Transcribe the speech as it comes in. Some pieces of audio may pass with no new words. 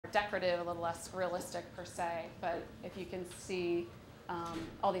decorative, a little less realistic per se. But if you can see,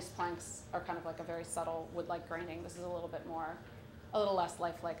 all these planks are kind of like a very subtle wood-like graining. This is a little less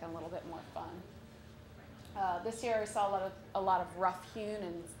lifelike and a little bit more fun. This year we saw a lot of rough-hewn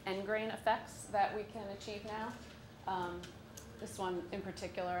and end grain effects that we can achieve now. This one in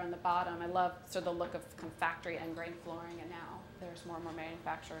particular on the bottom, I love sort of the look of kind of factory end grain flooring, and now there's more and more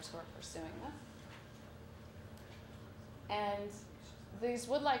manufacturers who are pursuing this. And these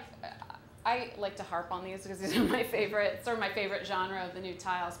wood-like, I like to harp on these because these are my favorite, sort of my favorite genre of the new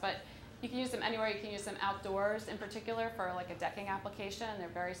tiles, but you can use them anywhere. You can use them outdoors in particular for like a decking application. They're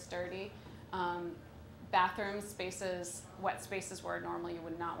very sturdy. Bathroom spaces, wet spaces where normally you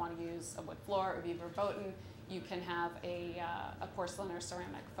would not want to use a wood floor or be verboten. You can have a porcelain or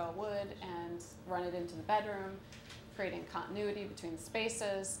ceramic faux wood and run it into the bedroom, creating continuity between the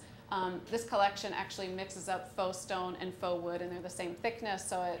spaces. This collection actually mixes up faux stone and faux wood, and they're the same thickness,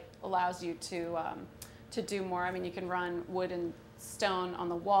 so it allows you to do more. I mean, you can run wood and stone on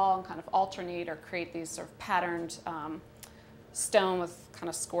the wall and kind of alternate or create these sort of patterned stone with kind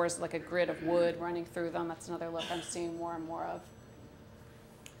of scores like a grid of wood running through them. That's another look I'm seeing more and more of.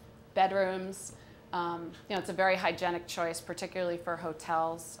 Bedrooms. It's a very hygienic choice, particularly for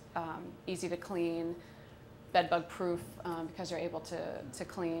hotels. Easy to clean, bed bug proof because you're able to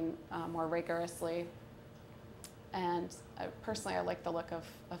clean more rigorously. And personally, I like the look of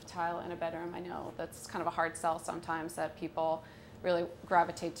tile in a bedroom. I know that's kind of a hard sell sometimes, that people really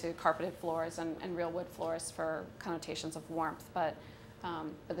gravitate to carpeted floors and real wood floors for connotations of warmth. But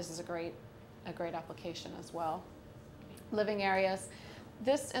this is a great application as well. Living areas.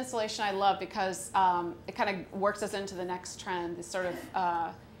 This installation I love because it kind of works us into the next trend, this sort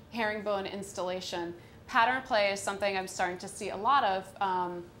of herringbone installation. Pattern play is something I'm starting to see a lot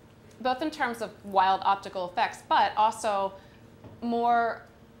of, both in terms of wild optical effects, but also more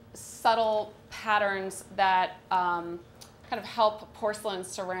subtle patterns that kind of help porcelain and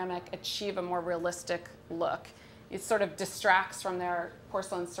ceramic achieve a more realistic look. It sort of distracts from their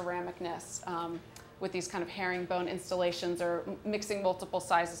porcelain ceramicness with these kind of herringbone installations or mixing multiple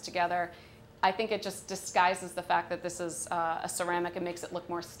sizes together. I think it just disguises the fact that this is a ceramic and makes it look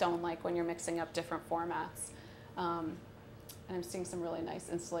more stone-like when you're mixing up different formats. And I'm seeing some really nice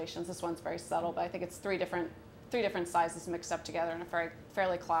installations. This one's very subtle, but I think it's three different sizes mixed up together in a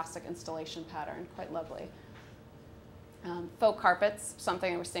fairly classic installation pattern, quite lovely. Faux carpets,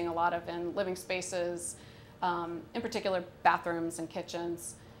 something we're seeing a lot of in living spaces, in particular bathrooms and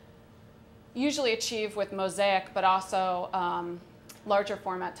kitchens. Usually achieved with mosaic, but also larger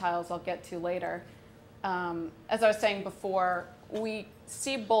format tiles I'll get to later. As I was saying before, we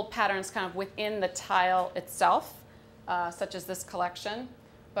see bold patterns kind of within the tile itself, such as this collection,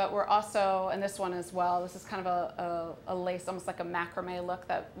 but we're also, and this one as well, this is kind of a lace, almost like a macrame look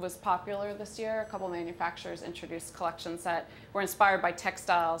that was popular this year. A couple manufacturers introduced collections that were inspired by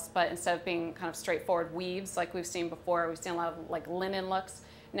textiles, but instead of being kind of straightforward weaves like we've seen before, we've seen a lot of like linen looks.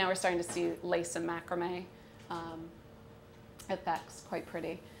 Now we're starting to see lace and macrame effects, quite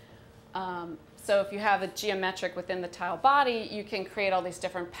pretty. So if you have a geometric within the tile body, you can create all these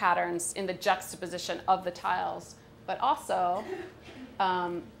different patterns in the juxtaposition of the tiles. But also,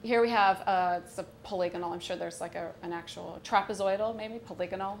 here we have it's a polygonal. I'm sure there's like an actual trapezoidal, maybe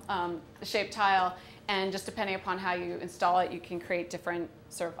polygonal shaped tile. And just depending upon how you install it, you can create different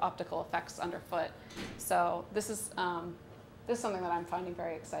sort of optical effects underfoot. So this is something that I'm finding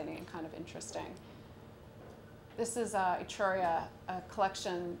very exciting and kind of interesting. This is Etruria, a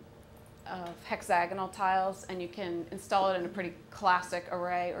collection of hexagonal tiles, and you can install it in a pretty classic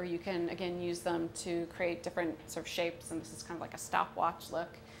array, or you can, again, use them to create different sort of shapes, and this is kind of like a stopwatch look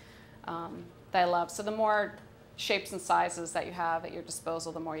that I love. So the more shapes and sizes that you have at your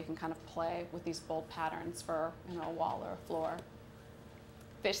disposal, the more you can kind of play with these bold patterns for a wall or a floor.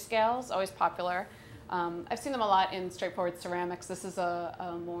 Fish scales, always popular. I've seen them a lot in straightforward ceramics. This is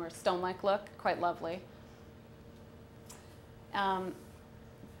a more stone-like look, quite lovely.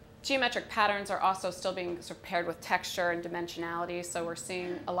 Geometric patterns are also still being sort of paired with texture and dimensionality. So we're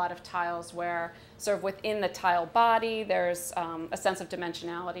seeing a lot of tiles where sort of within the tile body, there's a sense of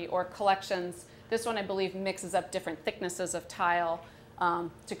dimensionality, or collections. This one, I believe, mixes up different thicknesses of tile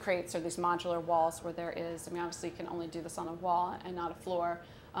to create sort of these modular walls where there is, I mean, obviously you can only do this on a wall and not a floor.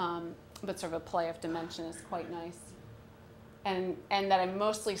 But sort of a play of dimension is quite nice. And that I'm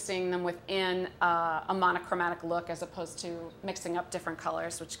mostly seeing them within a monochromatic look as opposed to mixing up different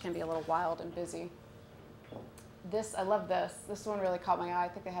colors, which can be a little wild and busy. I love this. This one really caught my eye. I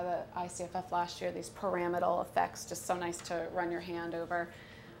think they had the ICFF last year, these pyramidal effects, just so nice to run your hand over.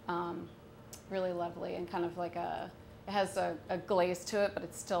 Really lovely, and kind of like it It has a glaze to it, but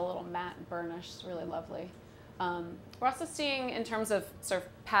it's still a little matte and burnished. It's really lovely. We're also seeing, in terms of sort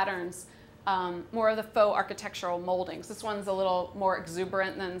of patterns, more of the faux architectural moldings. This one's a little more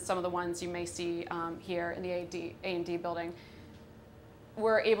exuberant than some of the ones you may see here in the A&D building.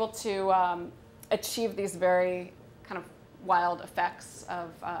 We're able to achieve these very kind of wild effects of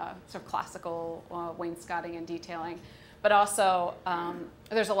sort of classical wainscoting and detailing. But also,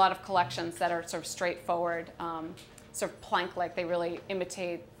 there's a lot of collections that are sort of straightforward, sort of plank-like. They really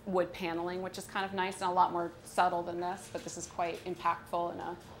imitate wood paneling, which is kind of nice and a lot more subtle than this. But this is quite impactful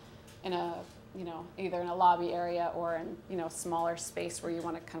in a you know, either in a lobby area or in, you know, smaller space where you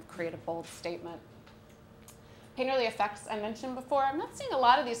want to kind of create a bold statement. Painterly effects I mentioned before. I'm not seeing a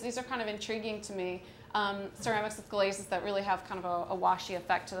lot of these. These are kind of intriguing to me. Ceramics with glazes that really have kind of a washy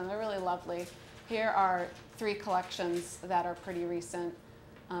effect to them. They're really lovely. Here are 3 collections that are pretty recent.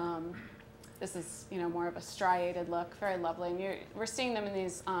 This is, you know, more of a striated look, very lovely. And we're seeing them in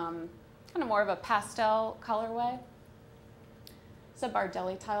these kind of more of a pastel colorway. It's a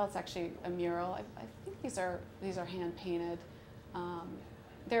Bardelli tile. It's actually a mural. I think these are hand painted.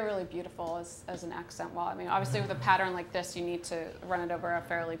 They're really beautiful as an accent wall. I mean, obviously with a pattern like this, you need to run it over a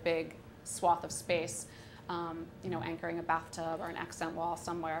fairly big swath of space, you know, anchoring a bathtub or an accent wall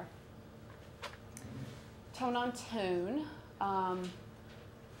somewhere. Tone on tone.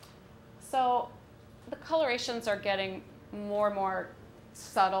 So the colorations are getting more and more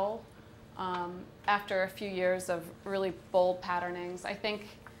subtle after a few years of really bold patternings. I think, you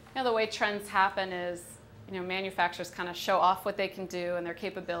know, the way trends happen is, you know, manufacturers kind of show off what they can do and their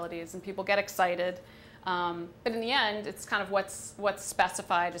capabilities, and people get excited. But in the end, it's kind of what's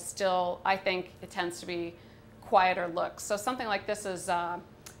specified is still, I think, it tends to be quieter looks. So something like this is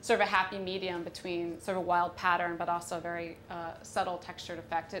sort of a happy medium between sort of a wild pattern, but also a very subtle textured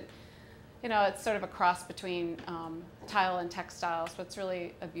effect. You know, it's sort of a cross between tile and textile, so it's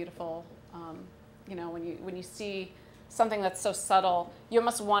really a beautiful, you know, when you see something that's so subtle, you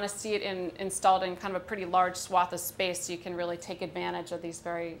almost want to see it installed in kind of a pretty large swath of space so you can really take advantage of these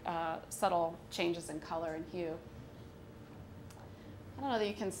very subtle changes in color and hue. I don't know that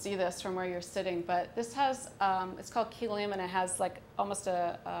you can see this from where you're sitting, but this has, it's called Kilim, and it has like almost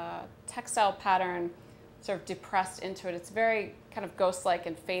a textile pattern sort of depressed into it. It's very kind of ghost-like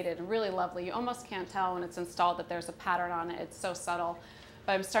and faded and really lovely. You almost can't tell when it's installed that there's a pattern on it. It's so subtle.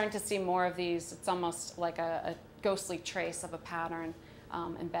 But I'm starting to see more of these. It's almost like a ghostly trace of a pattern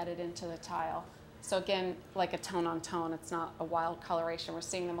embedded into the tile. So again, like a tone on tone, it's not a wild coloration. We're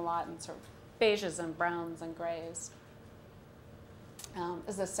seeing them a lot in sort of beiges and browns and grays.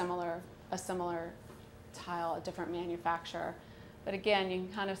 This is a similar tile, a different manufacturer. But again, you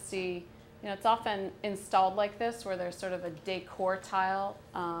can kind of see, you know, it's often installed like this where there's sort of a decor tile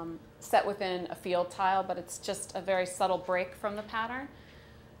set within a field tile, but it's just a very subtle break from the pattern,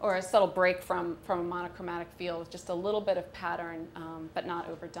 or a subtle break from a monochromatic field with just a little bit of pattern, but not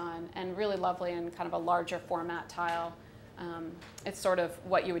overdone, and really lovely in kind of a larger format tile. It's sort of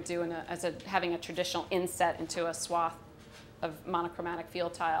what you would do having a traditional inset into a swath of monochromatic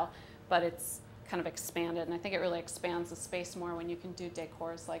field tile, but it's kind of expanded, and I think it really expands the space more when you can do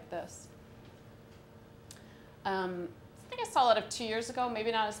decors like this. I think I saw it 2 years ago,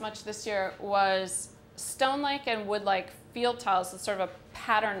 maybe not as much this year, was stone-like and wood-like field tiles with sort of a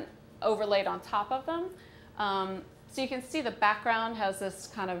pattern overlaid on top of them. So you can see the background has this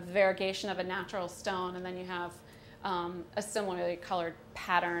kind of variegation of a natural stone, and then you have a similarly colored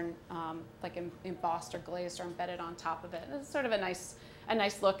pattern, like embossed or glazed or embedded on top of it. It's sort of a nice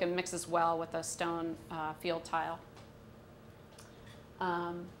look and mixes well with a stone field tile.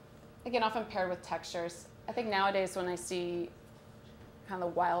 Again, often paired with textures. I think nowadays when I see kind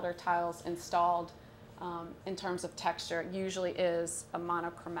of the wilder tiles installed in terms of texture, it usually is a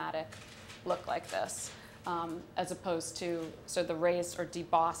monochromatic look like this, as opposed to sort of the raised or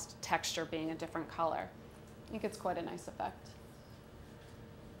debossed texture being a different color. I think it's quite a nice effect.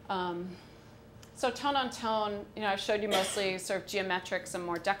 So tone on tone, you know, I've showed you mostly sort of geometric, some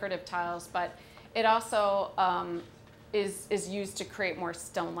more decorative tiles, but it also is used to create more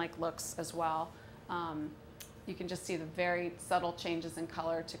stone-like looks as well. You can just see the very subtle changes in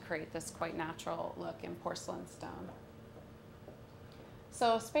color to create this quite natural look in porcelain stone.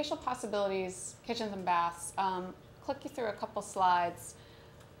 So spatial possibilities, kitchens and baths. Click you through a couple slides.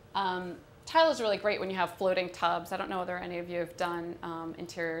 Tile is really great when you have floating tubs. I don't know whether any of you have done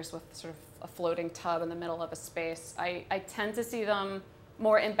interiors with sort of a floating tub in the middle of a space. I tend to see them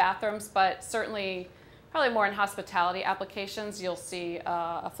more in bathrooms, but certainly probably more in hospitality applications. You'll see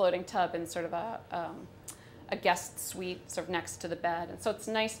a floating tub in sort of a guest suite sort of next to the bed. And so it's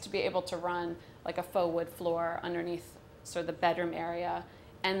nice to be able to run like a faux wood floor underneath sort of the bedroom area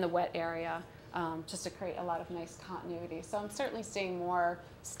and the wet area, just to create a lot of nice continuity. So I'm certainly seeing more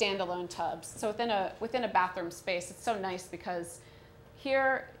standalone tubs. So within a bathroom space, it's so nice because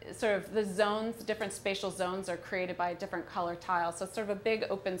here, sort of the zones, different spatial zones are created by different color tiles. So it's sort of a big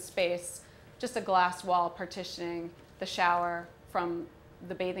open space, just a glass wall partitioning the shower from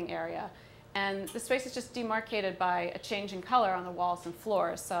the bathing area. And the space is just demarcated by a change in color on the walls and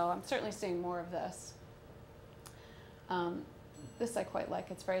floors. So I'm certainly seeing more of this. This I quite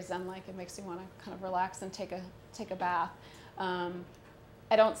like. It's very zen-like. It makes me want to kind of relax and take a bath.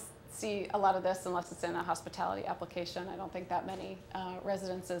 I don't see a lot of this unless it's in a hospitality application. I don't think that many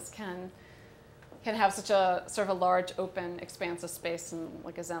residences can have such a sort of a large, open, expansive space and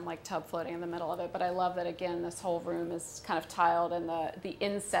like a zen-like tub floating in the middle of it. But I love that, again, this whole room is kind of tiled, and the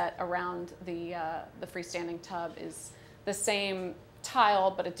inset around the freestanding tub is the same tile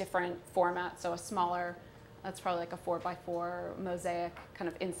but a different format. So a smaller, that's probably like a 4x4 mosaic kind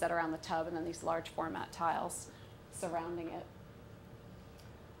of inset around the tub, and then these large format tiles surrounding it.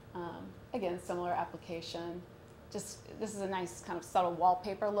 Again, similar application. Just, this is a nice kind of subtle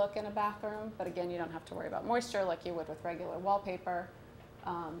wallpaper look in a bathroom, but again, you don't have to worry about moisture like you would with regular wallpaper.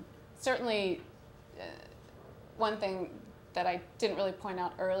 Certainly, one thing that I didn't really point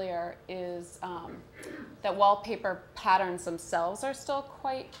out earlier is that wallpaper patterns themselves are still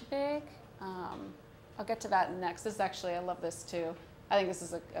quite big. I'll get to that next. This is actually, I love this too. I think this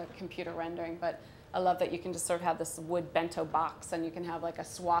is a computer rendering, but I love that you can just sort of have this wood bento box, and you can have like a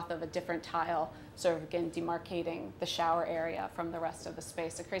swath of a different tile, sort of again demarcating the shower area from the rest of the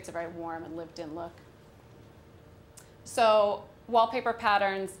space. It creates a very warm and lived-in look. So wallpaper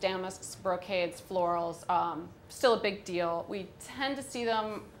patterns, damasks, brocades, florals, still a big deal. We tend to see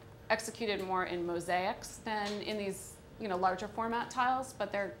them executed more in mosaics than in these, larger format tiles,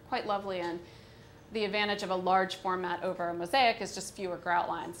 but they're quite lovely. And the advantage of a large format over a mosaic is just fewer grout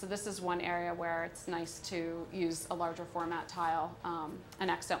lines. So this is one area where it's nice to use a larger format tile, an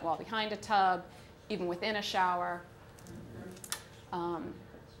accent wall behind a tub, even within a shower.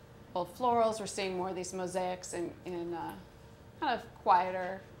 Both florals, we're seeing more of these mosaics in kind of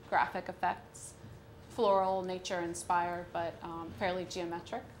quieter graphic effects. Floral, nature inspired, but fairly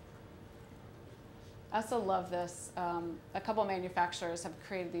geometric. I also love this. A couple manufacturers have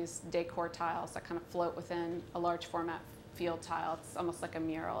created these decor tiles that kind of float within a large format field tile. It's almost like a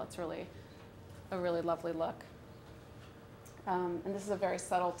mural. It's really a really lovely look. And this is a very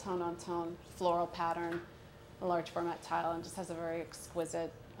subtle tone-on-tone floral pattern, a large format tile, and just has a very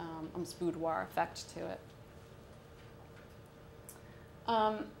exquisite, almost boudoir effect to it.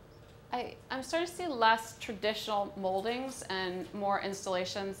 I'm starting to see less traditional moldings and more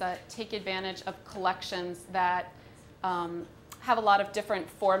installations that take advantage of collections that have a lot of different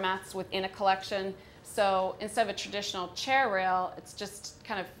formats within a collection. So instead of a traditional chair rail, it's just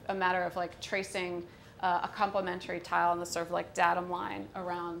kind of a matter of like tracing a complementary tile in the sort of like datum line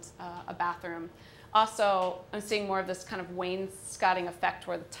around a bathroom. Also, I'm seeing more of this kind of wainscoting effect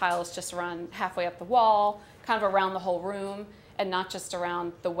where the tiles just run halfway up the wall, kind of around the whole room, and not just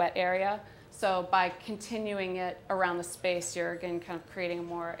around the wet area. So by continuing it around the space, you're again kind of creating a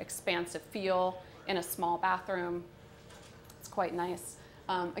more expansive feel in a small bathroom. It's quite nice.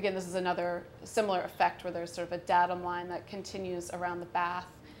 Again, this is another similar effect where there's sort of a datum line that continues around the bath,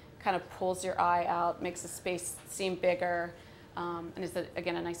 kind of pulls your eye out, makes the space seem bigger, and is,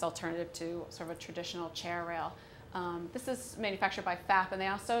 again, a nice alternative to sort of a traditional chair rail. This is manufactured by FAP, and they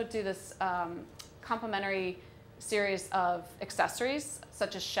also do this complementary series of accessories,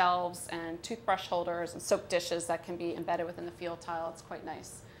 such as shelves and toothbrush holders and soap dishes that can be embedded within the field tile. It's quite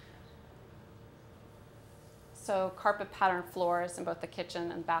nice. So carpet pattern floors in both the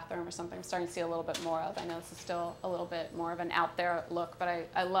kitchen and bathroom or something I'm starting to see a little bit more of. I know this is still a little bit more of an out there look, but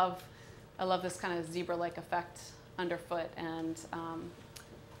I love this kind of zebra-like effect underfoot, and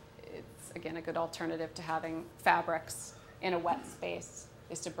it's, again, a good alternative to having fabrics in a wet space,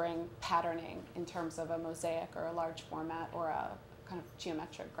 is to bring patterning in terms of a mosaic or a large format or a kind of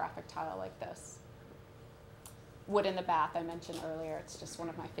geometric graphic tile like this. Wood in the bath, I mentioned earlier. It's just one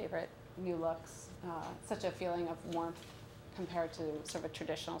of my favorite new looks. Such a feeling of warmth compared to sort of a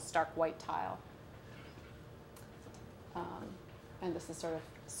traditional stark white tile. And this is sort of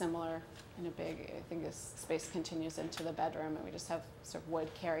similar in a big, I think this space continues into the bedroom, and we just have sort of wood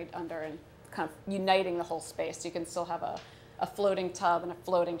carried under and kind of uniting the whole space. You can still have a floating tub and a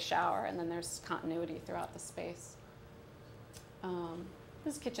floating shower, and then there's continuity throughout the space.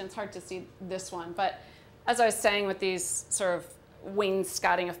 This kitchen, it's hard to see this one, but as I was saying, with these sort of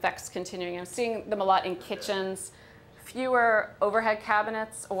wainscoting effects continuing, I'm seeing them a lot in kitchens. Fewer overhead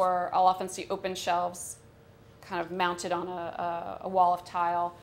cabinets, or I'll often see open shelves kind of mounted on a wall of tile